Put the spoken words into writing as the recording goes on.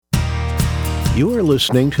You are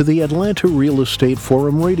listening to the Atlanta Real Estate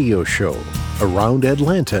Forum radio show, Around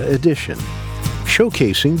Atlanta edition,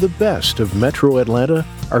 showcasing the best of Metro Atlanta,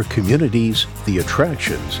 our communities, the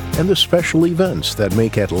attractions, and the special events that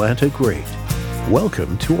make Atlanta great.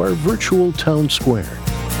 Welcome to our virtual town square.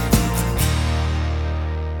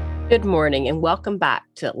 Good morning and welcome back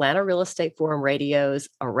to Atlanta Real Estate Forum Radio's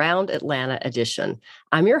Around Atlanta edition.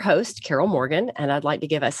 I'm your host, Carol Morgan, and I'd like to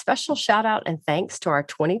give a special shout out and thanks to our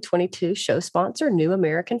 2022 show sponsor, New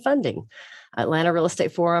American Funding. Atlanta Real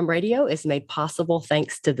Estate Forum Radio is made possible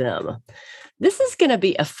thanks to them. This is going to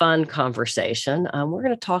be a fun conversation. We're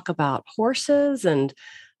going to talk about horses and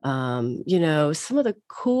some of the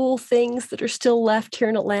cool things that are still left here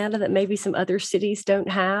in Atlanta that maybe some other cities don't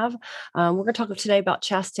have. We're going to talk today about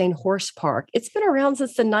Chastain Horse Park. It's been around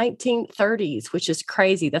since the 1930s, which is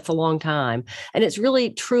crazy. That's a long time. And it's really,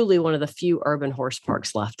 truly one of the few urban horse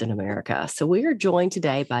parks left in America. So we are joined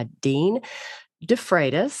today by Dean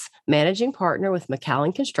DeFreitas, Managing Partner with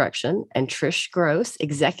McAllen Construction, and Trish Gross,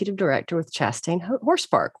 Executive Director with Chastain Horse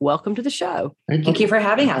Park. Welcome to the show. Thank you for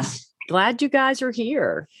having us. Glad you guys are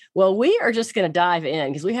here. Well, we are just going to dive in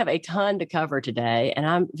because we have a ton to cover today. And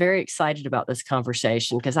I'm very excited about this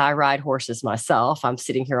conversation because I ride horses myself. I'm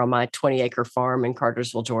sitting here on my 20-acre farm in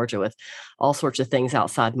Cartersville, Georgia, with all sorts of things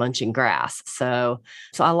outside munching grass. So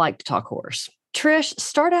I like to talk horse. Trish,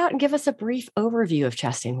 start out and give us a brief overview of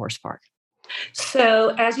Chastain Horse Park. So,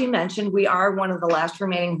 as you mentioned, we are one of the last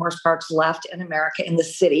remaining horse parks left in America in the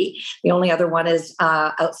city. The only other one is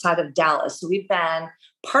outside of Dallas. So we've been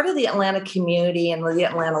part of the Atlanta community and the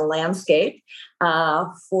Atlanta landscape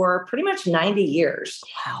for pretty much 90 years.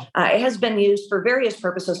 Wow. It has been used for various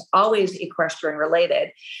purposes, always equestrian related.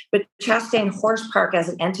 But Chastain Horse Park as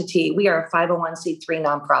an entity, we are a 501c3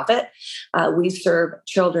 nonprofit. We serve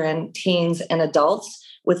children, teens, and adults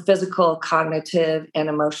with physical, cognitive, and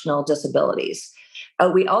emotional disabilities.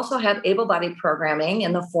 We also have able-bodied programming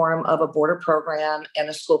in the form of a boarder program and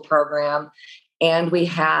a school program, and we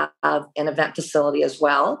have an event facility as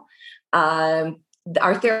well. Our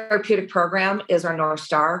therapeutic program is our North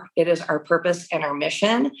Star. It is our purpose and our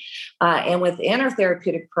mission. And within our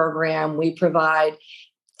therapeutic program, we provide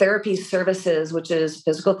therapy services, which is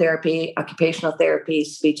physical therapy, occupational therapy,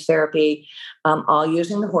 speech therapy, all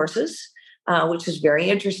using the horses. Which is very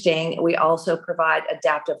interesting. We also provide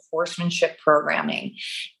adaptive horsemanship programming.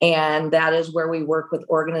 And that is where we work with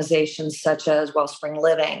organizations such as Wellspring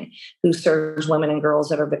Living, who serves women and girls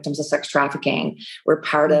that are victims of sex trafficking. We're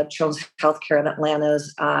part of Children's Healthcare of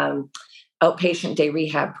Atlanta's outpatient day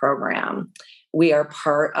rehab program. We are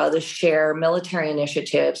part of the SHARE military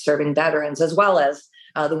initiative serving veterans, as well as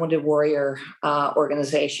the Wounded Warrior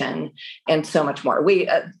organization, and so much more.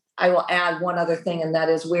 I will add one other thing, and that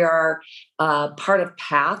is we are part of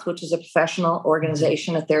PATH, which is a professional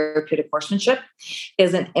organization of therapeutic horsemanship,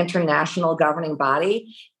 is an international governing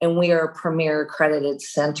body, and we are a premier accredited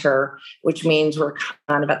center, which means we're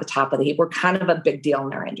kind of at the top of the heap. We're kind of a big deal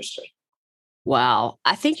in our industry. Wow.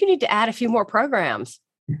 I think you need to add a few more programs.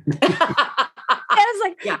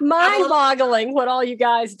 It's like mind-boggling what all you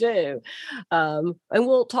guys do. And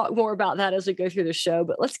we'll talk more about that as we go through the show.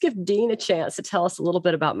 But let's give Dean a chance to tell us a little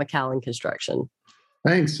bit about McAllen Construction.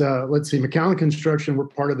 Thanks. Let's see. McAllen Construction, we're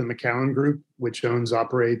part of the McAllen Group, which owns,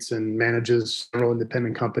 operates, and manages several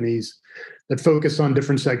independent companies that focus on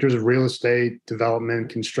different sectors of real estate, development,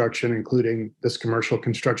 construction, including this commercial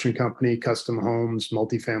construction company, custom homes,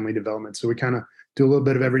 multifamily development. So we kind of do a little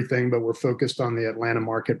bit of everything, but we're focused on the Atlanta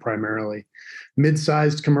market primarily.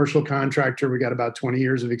 Mid-sized commercial contractor, we got about 20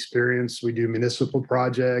 years of experience. We do municipal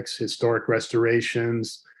projects, historic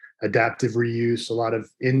restorations, adaptive reuse, a lot of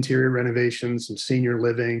interior renovations, some senior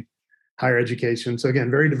living, higher education. So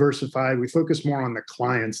again, very diversified. We focus more on the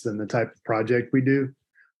clients than the type of project we do.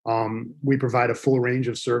 We provide a full range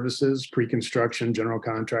of services, pre-construction, general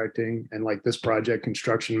contracting, and like this project,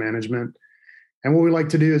 construction management. And what we like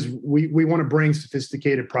to do is we want to bring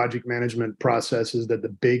sophisticated project management processes that the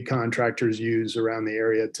big contractors use around the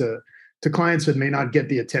area to clients that may not get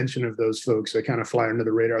the attention of those folks that kind of fly under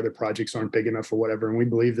the radar. Their projects aren't big enough or whatever. And we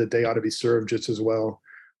believe that they ought to be served just as well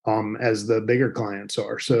as the bigger clients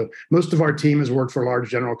are. So most of our team has worked for large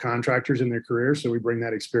general contractors in their career. So we bring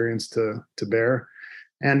that experience to bear.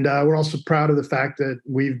 And we're also proud of the fact that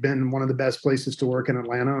we've been one of the best places to work in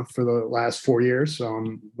Atlanta for the last 4 years,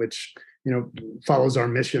 which follows our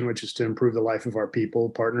mission, which is to improve the life of our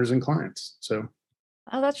people, partners, and clients. So,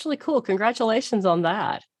 oh, that's really cool. Congratulations on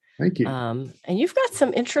that. Thank you. And you've got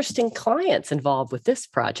some interesting clients involved with this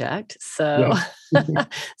project. So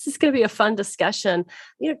this is going to be a fun discussion.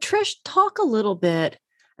 Trish, talk a little bit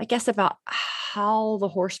I guess, about how the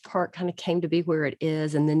horse park kind of came to be where it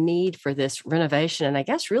is and the need for this renovation and I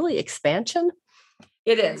guess really expansion?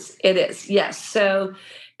 It is. It is. Yes. So,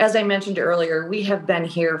 as I mentioned earlier, we have been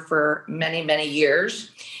here for many, many years.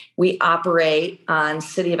 We operate on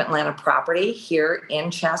City of Atlanta property here in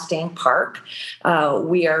Chastain Park.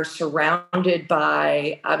 We are surrounded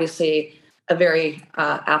by, obviously, a very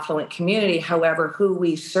affluent community. However, who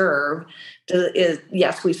we serve is,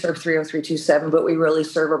 yes, we serve 30327, but we really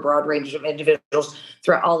serve a broad range of individuals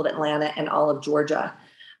throughout all of Atlanta and all of Georgia.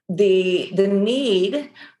 The need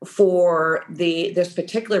for this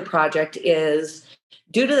particular project is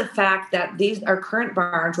due to the fact that our current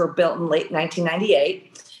barns were built in late 1998.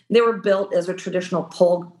 They were built as a traditional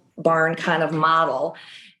pole barn kind of model,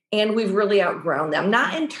 and we've really outgrown them,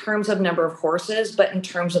 not in terms of number of horses, but in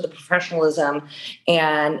terms of the professionalism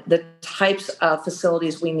and the types of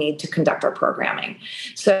facilities we need to conduct our programming.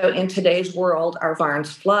 So in today's world, our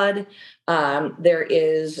barns flood. There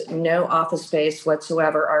is no office space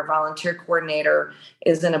whatsoever. Our volunteer coordinator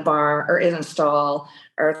is in a barn or is in a stall.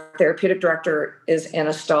 Our therapeutic director is in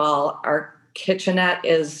a stall. Our kitchenette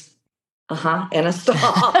is in a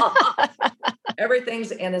stall.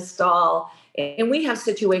 Everything's in a stall. And we have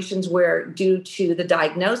situations where, due to the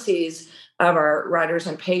diagnoses of our riders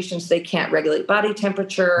and patients, they can't regulate body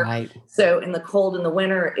temperature. Right. So in the cold in the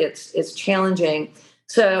winter, it's challenging.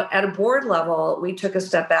 So at a board level, we took a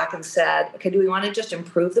step back and said, okay, do we want to just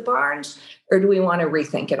improve the barns or do we want to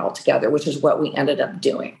rethink it altogether, which is what we ended up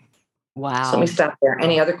doing. Wow. So let me stop there.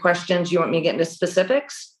 Any other questions? You want me to get into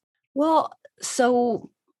specifics? Well, so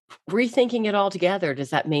rethinking it all together, does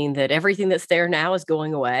that mean that everything that's there now is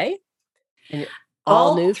going away? And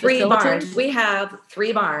all new three facilities? barns. We have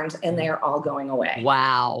 3 barns and they're all going away.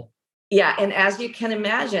 Wow. Yeah. And as you can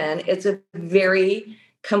imagine, it's a very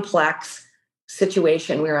complex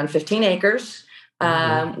situation. We're on 15 acres.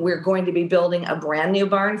 We're going to be building a brand new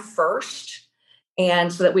barn first.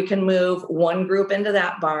 And so that we can move one group into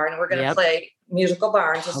that barn. We're going to play musical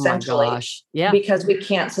barns essentially because we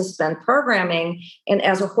can't suspend programming. And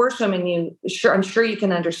as a horsewoman, I'm sure you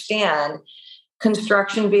can understand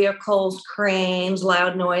construction vehicles, cranes,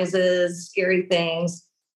 loud noises, scary things,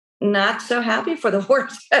 not so happy for the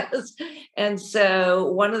horses. And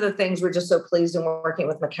so one of the things we're just so pleased in working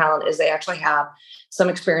with McAllen is they actually have some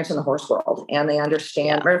experience in the horse world and they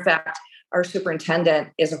understand. Matter of fact, our superintendent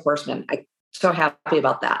is a horseman. I'm so happy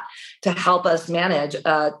about that, to help us manage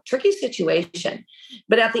a tricky situation.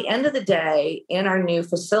 But at the end of the day, in our new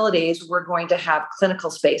facilities, we're going to have clinical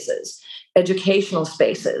spaces, educational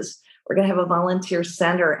spaces. We're going to have a volunteer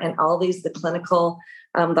center and all the clinical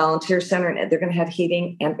volunteer center, and they're going to have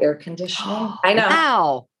heating and air conditioning. I know.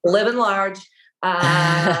 Wow. Living large,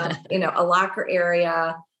 a locker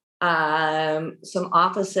area, some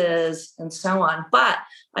offices, and so on. But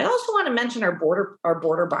I also want to mention our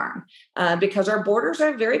border barn because our borders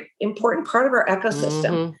are a very important part of our ecosystem.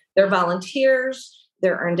 Mm-hmm. They're volunteers.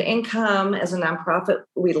 They're earned income as a nonprofit.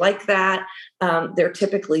 We like that. They're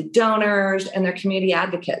typically donors and they're community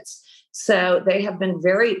advocates. So they have been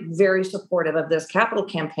very, very supportive of this capital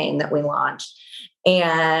campaign that we launched.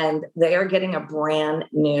 And they are getting a brand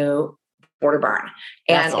new border barn.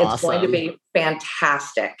 And it's going to be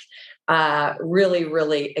fantastic. Really,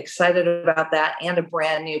 really excited about that, and a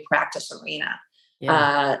brand new practice arena.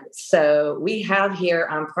 Yeah. So we have here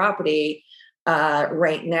on property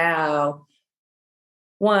right now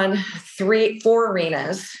 4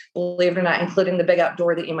 arenas, believe it or not, including the big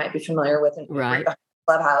outdoor that you might be familiar with in the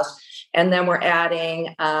clubhouse. And then we're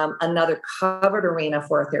adding another covered arena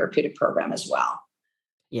for a therapeutic program as well.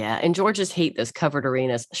 Yeah. In Georgia's heat, those covered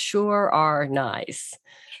arenas sure are nice.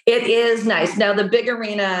 It is nice. Now, the big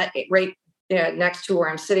arena right next to where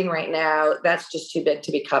I'm sitting right now, that's just too big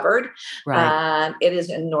to be covered. Right. It is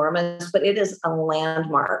enormous, but it is a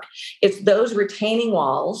landmark. It's those retaining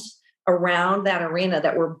walls around that arena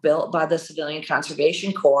that were built by the Civilian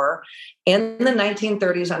Conservation Corps in the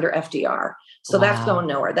 1930s under FDR. So that's going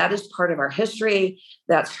nowhere. That is part of our history.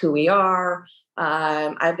 That's who we are.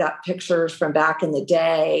 I've got pictures from back in the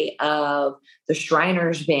day of the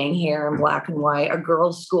Shriners being here in black and white, a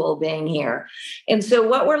girls' school being here. And so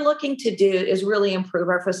what we're looking to do is really improve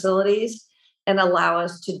our facilities and allow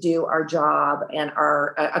us to do our job and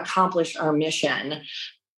accomplish our mission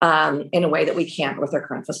in a way that we can't with our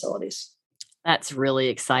current facilities. That's really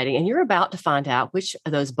exciting. And you're about to find out which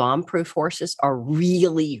of those bomb-proof horses are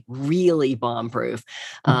really, really bomb-proof.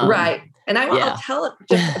 Right. And I'll tell it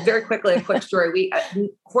just very quickly, a quick story.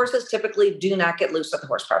 Horses typically do not get loose at the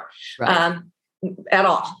horse park at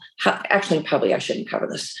all. Actually, probably I shouldn't cover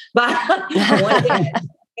this. But one day,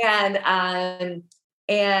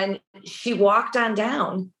 And she walked on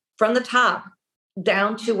down from the top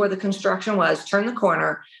down to where the construction was, turned the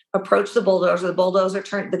corner, approached the bulldozer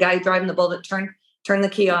turned, the guy driving the bulldozer turned the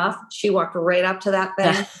key off. She walked right up to that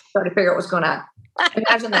thing, tried to figure out what's going on.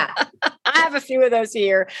 Imagine that. I have a few of those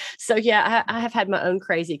here. So yeah, I have had my own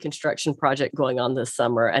crazy construction project going on this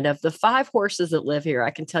summer. And of the 5 horses that live here,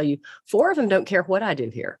 I can tell you 4 of them don't care what I do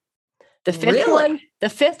here. The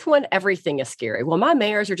fifth one, everything is scary. Well, my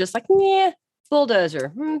mares are just like, yeah,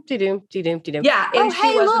 bulldozer. De-doom, de-doom, de-doom. Yeah. And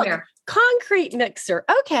hey, look, concrete mixer.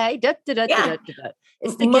 Okay.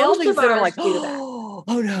 It's the geldings that are like, oh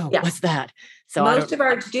no, what's that? So most of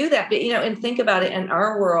ours do that. But, and think about it, in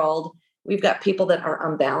our world, we've got people that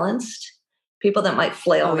are unbalanced, people that might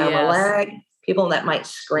flail on their leg, people that might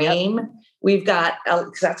scream. Yep. We've got,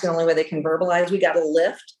 because that's the only way they can verbalize, we got a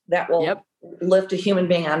lift that will lift a human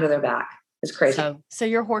being onto their back. It's crazy. So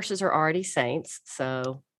your horses are already saints.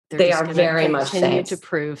 So they are very much saints. To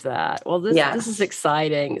prove that. Well, this is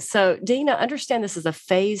exciting. So Dina, understand this is a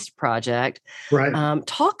phased project. Right.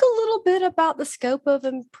 Talk a little bit about the scope of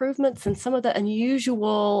improvements and some of the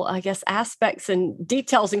unusual, I guess, aspects and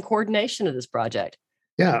details and coordination of this project.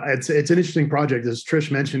 Yeah, it's an interesting project. As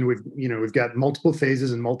Trish mentioned, we've got multiple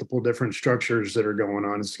phases and multiple different structures that are going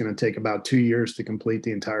on. It's going to take about 2 years to complete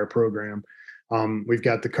the entire program. We've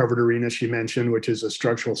got the covered arena she mentioned, which is a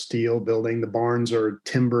structural steel building. The barns are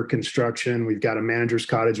timber construction. We've got a manager's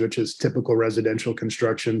cottage, which is typical residential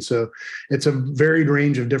construction. So it's a varied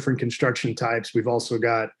range of different construction types. We've also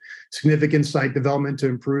got significant site development to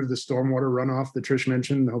improve the stormwater runoff that Trish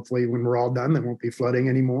mentioned. Hopefully when we're all done, there won't be flooding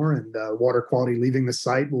anymore, and water quality leaving the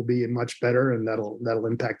site will be much better, and that'll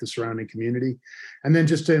impact the surrounding community. And then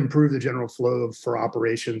just to improve the general flow for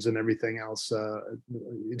operations and everything else,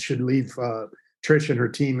 it should leave Trish and her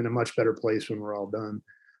team in a much better place when we're all done.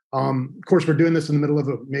 Of course, we're doing this in the middle of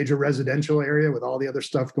a major residential area with all the other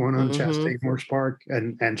stuff going on, Chastain Horse Park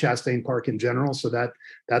and Chastain Park in general. So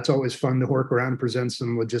that's always fun to work around, present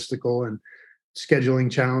some logistical and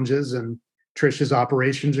scheduling challenges. And Trish's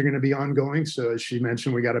operations are going to be ongoing. So as she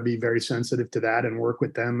mentioned, we got to be very sensitive to that and work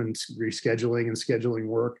with them and rescheduling and scheduling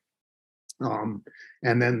work.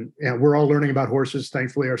 And then we're all learning about horses.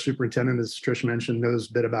 Thankfully, our superintendent, as Trish mentioned, knows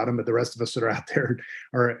a bit about them, but the rest of us that are out there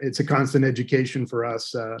it's a constant education for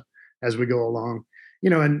us as we go along.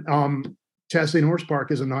 And Chastain Horse Park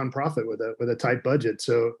is a nonprofit with a tight budget.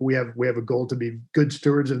 So we have a goal to be good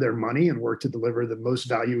stewards of their money and work to deliver the most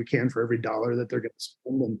value we can for every dollar that they're going to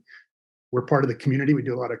spend. And we're part of the community. We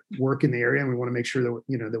do a lot of work in the area, and we want to make sure that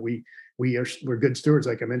we're good stewards,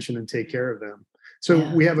 like I mentioned, and take care of them.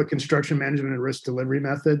 So we have a construction management and risk delivery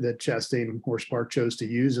method that Chastain Horse Park chose to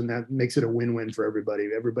use, and that makes it a win-win for everybody.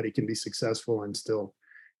 Everybody can be successful and still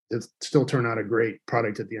turn out a great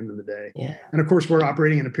product at the end of the day. Yeah. And of course, we're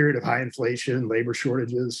operating in a period of high inflation, labor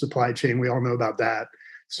shortages, supply chain. We all know about that.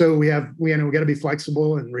 So we got to be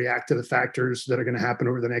flexible and react to the factors that are going to happen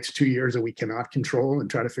over the next 2 years that we cannot control, and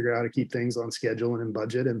try to figure out how to keep things on schedule and in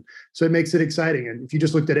budget. And so it makes it exciting. And if you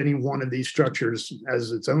just looked at any one of these structures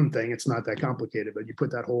as its own thing, it's not that complicated, but you put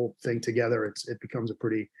that whole thing together, it becomes a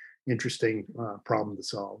pretty interesting problem to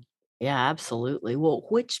solve. Yeah, absolutely. Well,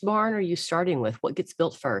 which barn are you starting with? What gets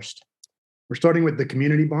built first? We're starting with the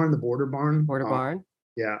community barn, the border barn. Barn.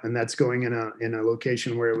 Yeah, and that's going in a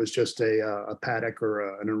location where it was just a paddock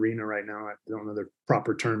or an arena right now. I don't know the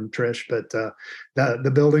proper term, Trish, but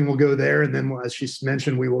the building will go there, and then as she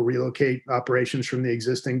mentioned, we will relocate operations from the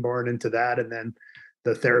existing barn into that, and then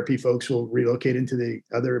the therapy folks will relocate into the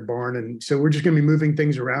other barn, and so we're just going to be moving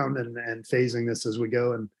things around and phasing this as we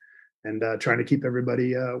go, and trying to keep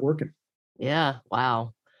everybody working. Yeah,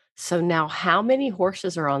 wow. So now, how many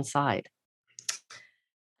horses are on site?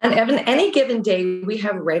 And on any given day, we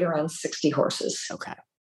have right around 60 horses. Okay.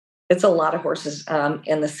 It's a lot of horses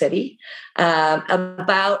in the city. Of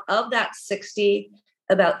that 60,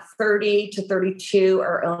 about 30 to 32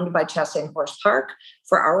 are owned by Chastain Horse Park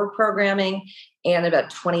for our programming, and about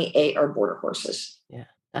 28 are border horses. Yeah,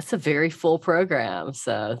 that's a very full program.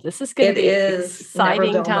 So this is going to be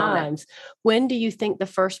exciting times. When do you think the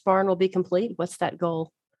first barn will be complete? What's that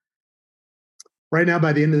goal? Right now,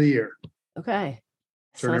 by the end of the year. Okay.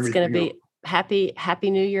 So it's going to be happy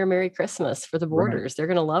New Year, Merry Christmas for the boarders. Right. They're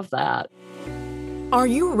going to love that. Are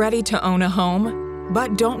you ready to own a home,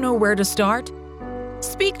 but don't know where to start?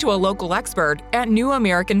 Speak to a local expert at New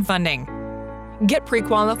American Funding. Get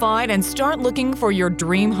pre-qualified and start looking for your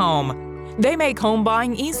dream home. They make home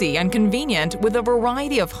buying easy and convenient with a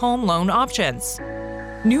variety of home loan options.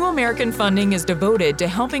 New American Funding is devoted to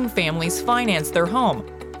helping families finance their home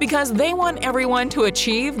because they want everyone to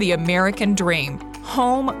achieve the American dream.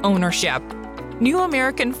 Home ownership. New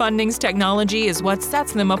American Funding's technology is what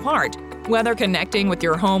sets them apart. Whether connecting with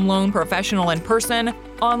your home loan professional in person,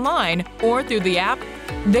 online, or through the app,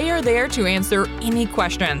 they are there to answer any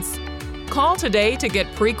questions. Call today to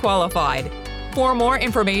get pre-qualified. For more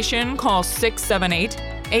information, call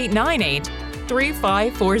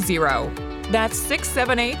 678-898-3540. That's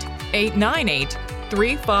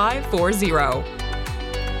 678-898-3540.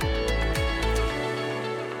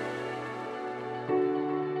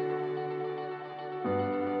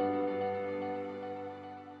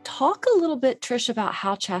 Talk a little bit, Trish, about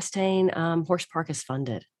how Chastain Horse Park is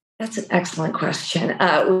funded. That's an excellent question.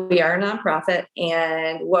 We are a nonprofit,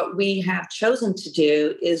 and what we have chosen to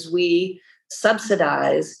do is we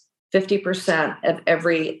subsidize 50% of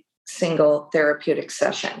every single therapeutic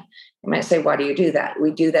session. You might say, why do you do that?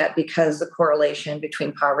 We do that because the correlation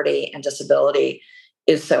between poverty and disability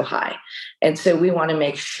is so high. And so we want to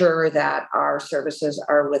make sure that our services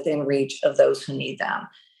are within reach of those who need them.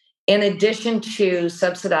 In addition to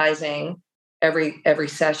subsidizing every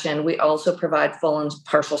session, we also provide full and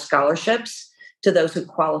partial scholarships to those who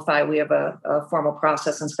qualify. We have a formal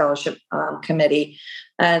process and scholarship committee.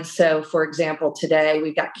 And so, for example, today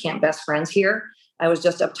we've got Camp Best Friends here. I was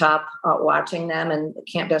just up top watching them, and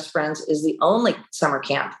Camp Best Friends is the only summer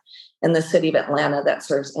camp in the city of Atlanta that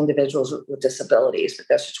serves individuals with disabilities. But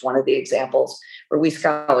that's just one of the examples where we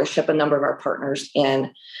scholarship a number of our partners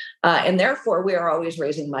in. And therefore, we are always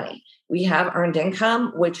raising money. We have earned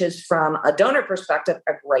income, which is, from a donor perspective,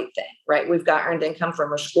 a great thing, right? We've got earned income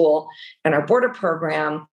from our school and our border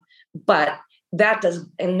program, but that does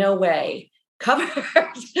in no way cover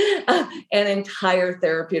an entire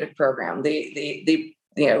therapeutic program. It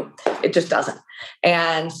just doesn't.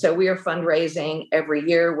 And so we are fundraising every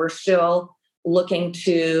year. We're still looking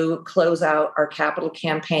to close out our capital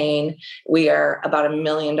campaign. We are about $1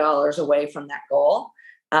 million away from that goal.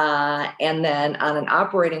 And then on an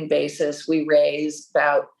operating basis, we raise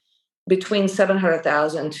about between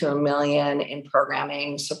 $700,000 to $1 million in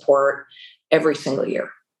programming support every single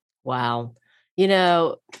year. Wow.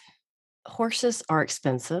 Horses are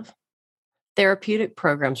expensive. Therapeutic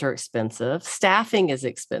programs are expensive. Staffing is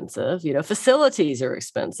expensive. Facilities are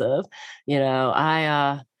expensive.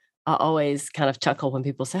 I always kind of chuckle when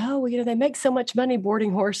people say, "Oh, well, they make so much money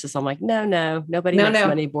boarding horses." I'm like, no, nobody makes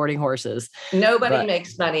money boarding horses. Nobody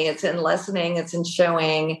makes money. It's in lessening. It's in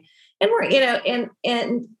showing. And we're, yet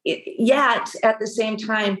at the same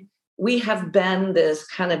time, we have been this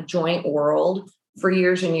kind of joint world for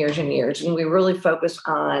years and years and years. And we really focus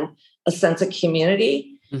on a sense of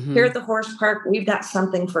community. Mm-hmm. Here at the horse park, we've got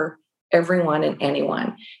something for everyone and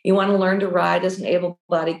anyone. You want to learn to ride as an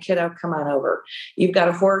able-bodied kiddo, come on over. You've got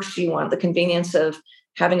a horse, you want the convenience of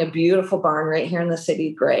having a beautiful barn right here in the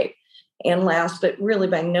city, great. And last, but really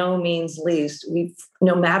by no means least,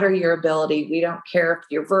 no matter your ability, we don't care if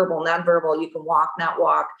you're verbal, nonverbal, you can walk, not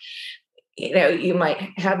walk. You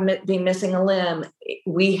might be missing a limb.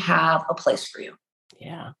 We have a place for you.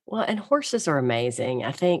 Yeah. Well, and horses are amazing.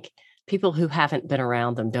 I think people who haven't been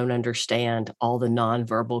around them don't understand all the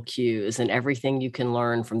nonverbal cues and everything you can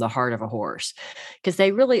learn from the heart of a horse, because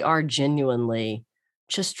they really are genuinely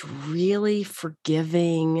just really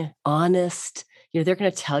forgiving, honest. They're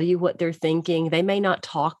going to tell you what they're thinking. They may not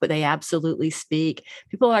talk, but they absolutely speak.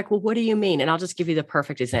 People are like, well, what do you mean? And I'll just give you the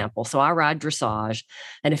perfect example. So I ride dressage,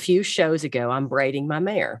 and a few shows ago, I'm braiding my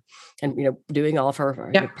mare and, doing all of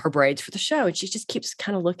her braids for the show. And she just keeps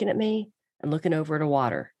kind of looking at me and looking over at the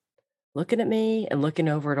water, looking at me and looking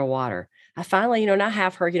over at the water. I finally, and I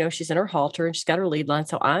have her, she's in her halter and she's got her lead line.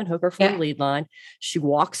 So I unhook her from the lead line. She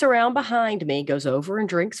walks around behind me, goes over and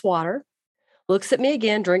drinks water, looks at me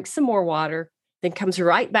again, drinks some more water, then comes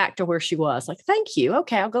right back to where she was. Like, thank you.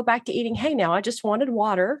 Okay, I'll go back to eating. Hey, now I just wanted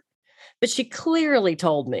water. But she clearly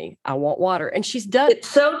told me, I want water. And she's done. It's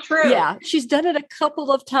so true. Yeah. She's done it a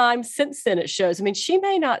couple of times since then, it shows. I mean, she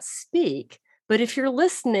may not speak, but if you're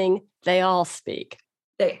listening, they all speak.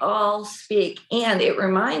 They all speak. And it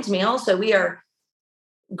reminds me also, we are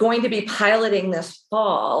going to be piloting this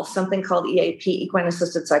fall something called EAP, equine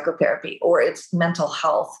assisted psychotherapy, or it's mental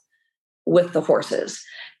health with the horses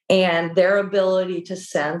and their ability to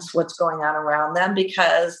sense what's going on around them,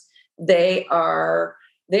 because they are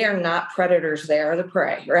not predators, they are the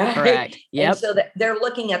prey, right? Correct. Yep. And so that they're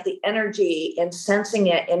looking at the energy and sensing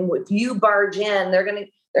it. And if you barge in, they're going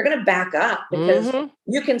to back up, because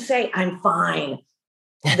you can say, I'm fine.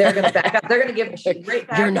 They're going to back up. They're going to give it right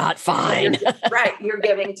back. You're not fine. Right. You're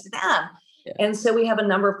giving to them. Yeah. And so we have a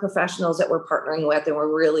number of professionals that we're partnering with, and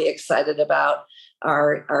we're really excited about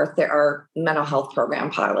our mental health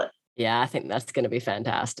program pilot. Yeah, I think that's going to be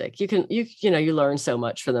fantastic. You learn so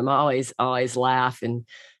much from them. I always laugh, and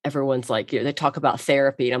everyone's like, they talk about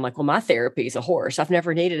therapy, and I'm like, well, my therapy is a horse. I've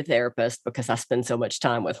never needed a therapist because I spend so much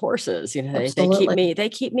time with horses. Absolutely. They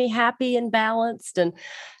keep me happy and balanced. And,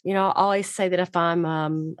 I always say that if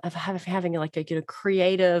I'm having like a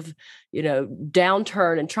creative,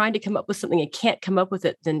 downturn and trying to come up with something and can't come up with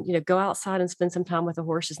it, then, go outside and spend some time with the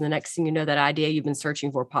horses. And the next thing you know, that idea you've been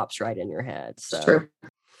searching for pops right in your head. It's So. true.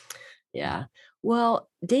 Yeah. Well,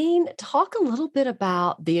 Dean, talk a little bit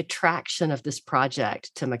about the attraction of this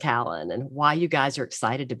project to McAllen and why you guys are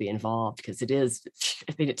excited to be involved, because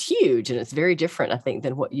it's huge and it's very different, I think,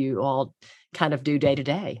 than what you all kind of do day to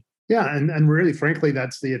day. Yeah, and really, frankly,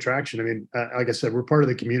 that's the attraction. I mean, like I said, we're part of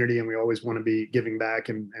the community, and we always want to be giving back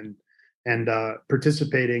and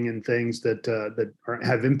participating in things that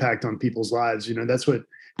have impact on people's lives. That's what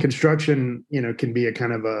construction, can be a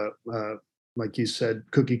kind of a like you said,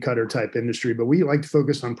 cookie cutter type industry, but we like to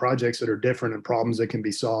focus on projects that are different and problems that can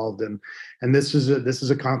be solved. And this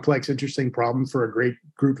is a complex, interesting problem for a great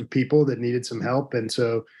group of people that needed some help. And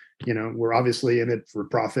so, we're obviously in it for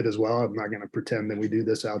profit as well. I'm not going to pretend that we do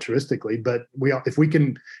this altruistically, but if we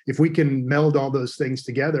can meld all those things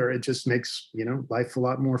together, it just makes, life a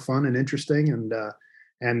lot more fun and interesting,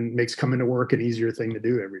 and makes coming to work an easier thing to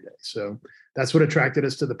do every day. So that's what attracted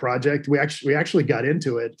us to the project. We actually got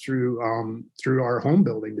into it through our home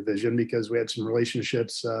building division, because we had some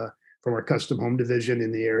relationships from our custom home division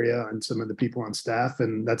in the area and some of the people on staff,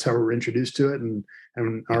 and that's how we were introduced to it. And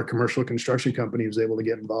our commercial construction company was able to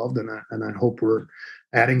get involved, and I hope we're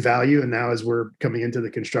adding value. And now, as we're coming into the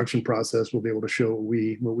construction process, we'll be able to show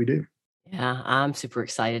what we do. Yeah, I'm super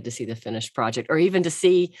excited to see the finished project, or even to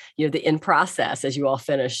see, the in process as you all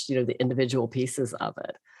finish, the individual pieces of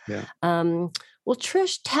it. Yeah. Well,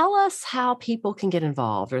 Trish, tell us how people can get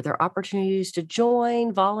involved. Are there opportunities to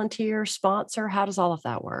join, volunteer, sponsor? How does all of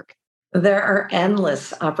that work? There are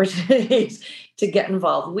endless opportunities to get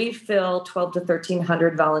involved. We fill 12 to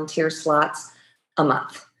 1,300 volunteer slots a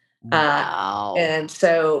month. Wow. And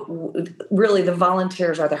so really the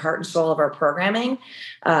volunteers are the heart and soul of our programming.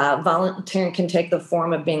 Volunteering can take the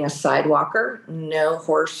form of being a sidewalker, no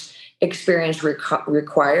horse experience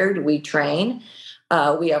required. We train.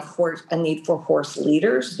 We have a need for horse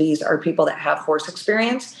leaders. These are people that have horse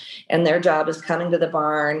experience, and their job is coming to the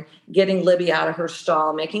barn, getting Libby out of her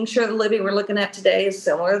stall, making sure the Libby we're looking at today is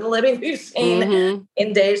similar to the Libby we've seen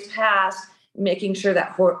in days past, making sure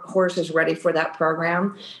that horse is ready for that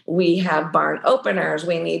program. We have barn openers.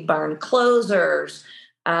 We need barn closers.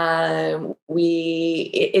 It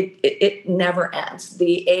never ends.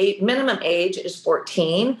 The minimum age is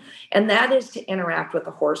 14, and that is to interact with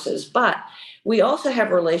the horses. But we also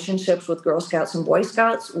have relationships with Girl Scouts and Boy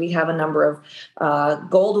Scouts. We have a number of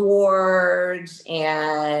gold awards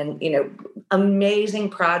and, amazing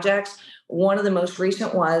projects. One of the most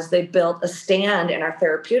recent was they built a stand in our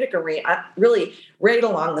therapeutic arena, really right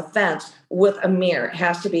along the fence, with a mirror. It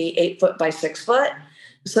has to be 8 foot by 6 foot,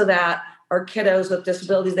 so that our kiddos with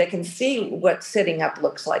disabilities, they can see what sitting up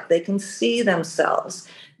looks like. They can see themselves.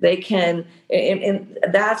 They can, and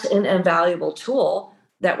that's an invaluable tool.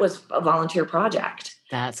 That was a volunteer project.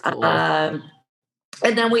 That's cool. And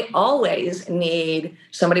then we always need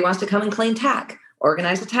somebody wants to come and clean tack,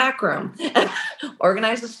 organize a tack room,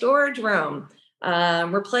 organize a storage room,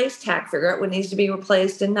 replace tack, figure out what needs to be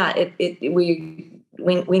replaced and not. We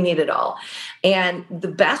need it all. And the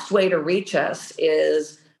best way to reach us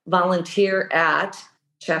is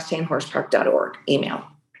volunteer@chastainhorsepark.org email.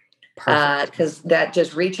 Because that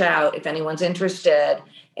just reach out if anyone's interested,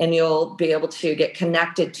 and you'll be able to get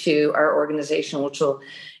connected to our organization, which will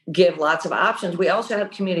give lots of options. We also have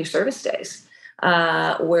community service days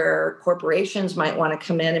where corporations might want to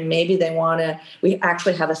come in, and maybe we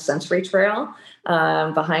actually have a sensory trail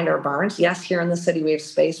behind our barns. Yes, here in the city, we have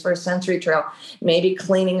space for a sensory trail, maybe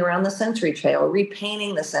cleaning around the sensory trail,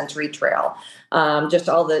 repainting the sensory trail, just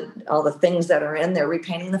all the things that are in there,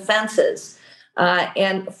 repainting the fences.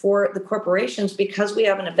 And for the corporations, because we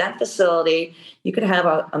have an event facility, you could have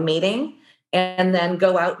a meeting and then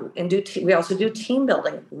go out and we also do team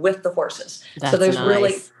building with the horses. That's so there's nice.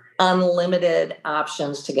 Really unlimited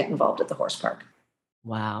options to get involved at the horse park.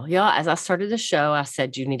 Wow. Yeah. As I started the show, I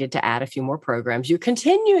said you needed to add a few more programs. You're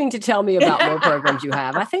continuing to tell me about more programs you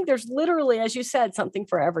have. I think there's literally, as you said, something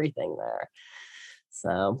for everything there.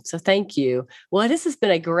 So thank you. Well, this has been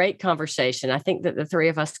a great conversation. I think that the three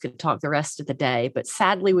of us could talk the rest of the day, but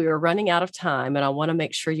sadly we are running out of time, and I want to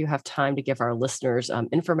make sure you have time to give our listeners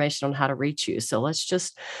information on how to reach you. So let's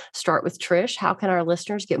just start with Trish. How can our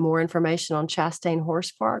listeners get more information on Chastain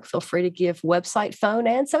Horse Park? Feel free to give website, phone,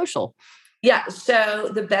 and social. Yeah, so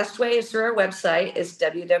the best way is through our website is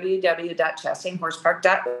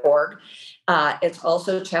www.chastainhorsepark.org. It's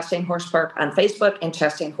also Chastain Horse Park on Facebook and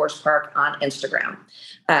Chastain Horse Park on Instagram.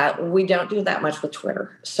 We don't do that much with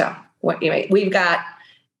Twitter. So we've got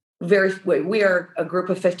we are a group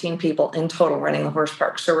of 15 people in total running the horse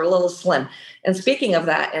park. So we're a little slim. And speaking of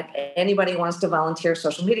that, if anybody wants to volunteer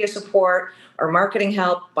social media support or marketing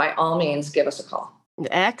help, by all means, give us a call.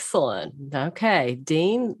 Excellent. Okay.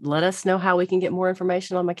 Dean, let us know how we can get more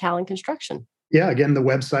information on McAllen Construction. Yeah, again, the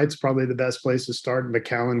website's probably the best place to start,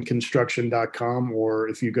 McAllenConstruction.com, or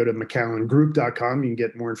if you go to McAllenGroup.com, you can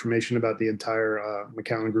get more information about the entire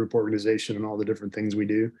McAllen Group organization and all the different things we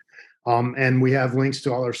do. And we have links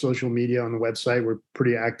to all our social media on the website. We're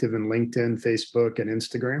pretty active in LinkedIn, Facebook, and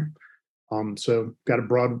Instagram. So got a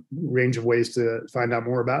broad range of ways to find out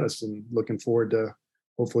more about us, and looking forward to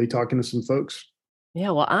hopefully talking to some folks.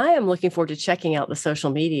 Yeah, well, I am looking forward to checking out the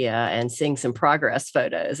social media and seeing some progress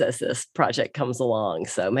photos as this project comes along.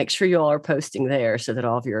 So make sure you all are posting there so that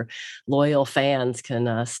all of your loyal fans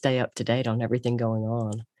can stay up to date on everything going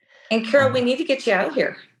on. And Carol, we need to get you out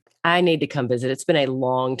here. I need to come visit. It's been a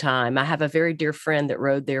long time. I have a very dear friend that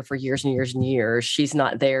rode there for years and years and years. She's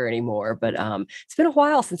not there anymore, but it's been a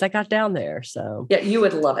while since I got down there. So yeah, you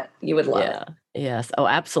would love it. You would love it. Yes. Oh,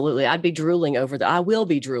 absolutely. I will be drooling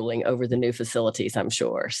over the new facilities, I'm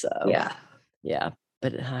sure. So yeah.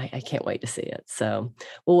 But I can't wait to see it. So,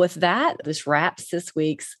 well, with that, this wraps this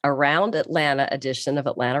week's Around Atlanta edition of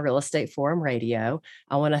Atlanta Real Estate Forum Radio.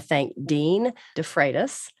 I want to thank Dean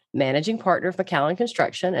DeFreitas, Managing Partner of McAllen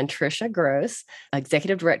Construction, and Tricia Gross,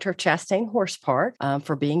 Executive Director of Chastain Horse Park,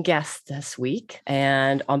 for being guests this week.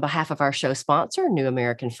 And on behalf of our show sponsor, New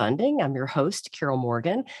American Funding, I'm your host, Carol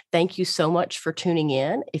Morgan. Thank you so much for tuning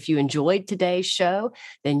in. If you enjoyed today's show,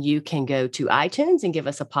 then you can go to iTunes and give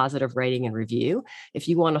us a positive rating and review. If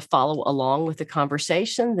you want to follow along with the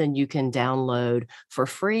conversation, then you can download for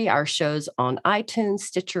free our shows on iTunes,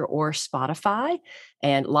 Stitcher, or Spotify.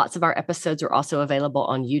 And lots of our episodes are also available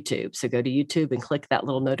on YouTube. So go to YouTube and click that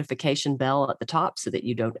little notification bell at the top so that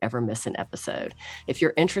you don't ever miss an episode. If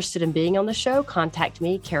you're interested in being on the show, contact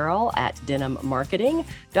me, Carol, at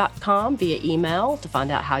denimmarketing.com via email to find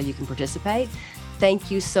out how you can participate. Thank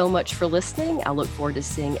you so much for listening. I look forward to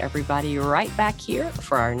seeing everybody right back here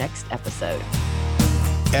for our next episode.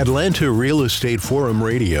 Atlanta Real Estate Forum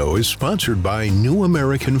Radio is sponsored by New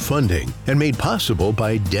American Funding and made possible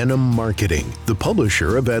by Denim Marketing, the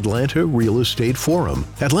publisher of Atlanta Real Estate Forum,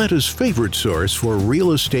 Atlanta's favorite source for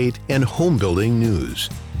real estate and home building news.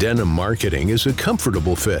 Denim Marketing is a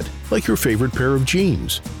comfortable fit, like your favorite pair of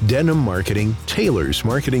jeans. Denim Marketing tailors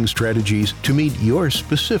marketing strategies to meet your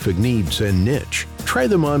specific needs and niche. Try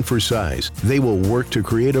them on for size. They will work to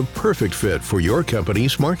create a perfect fit for your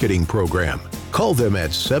company's marketing program. Call them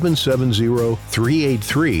at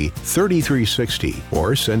 770-383-3360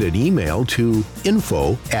 or send an email to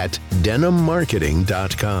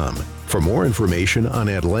info@denimmarketing.com. For more information on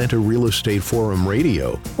Atlanta Real Estate Forum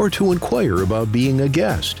Radio or to inquire about being a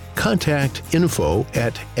guest, contact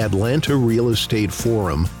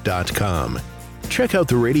info@atlantarealestateforum.com. Check out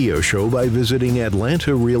the radio show by visiting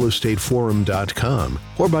atlantarealestateforum.com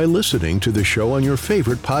or by listening to the show on your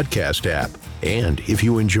favorite podcast app. And if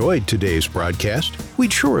you enjoyed today's broadcast,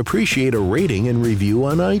 we'd sure appreciate a rating and review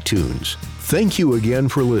on iTunes. Thank you again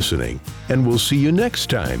for listening, and we'll see you next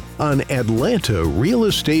time on Atlanta Real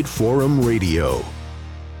Estate Forum Radio.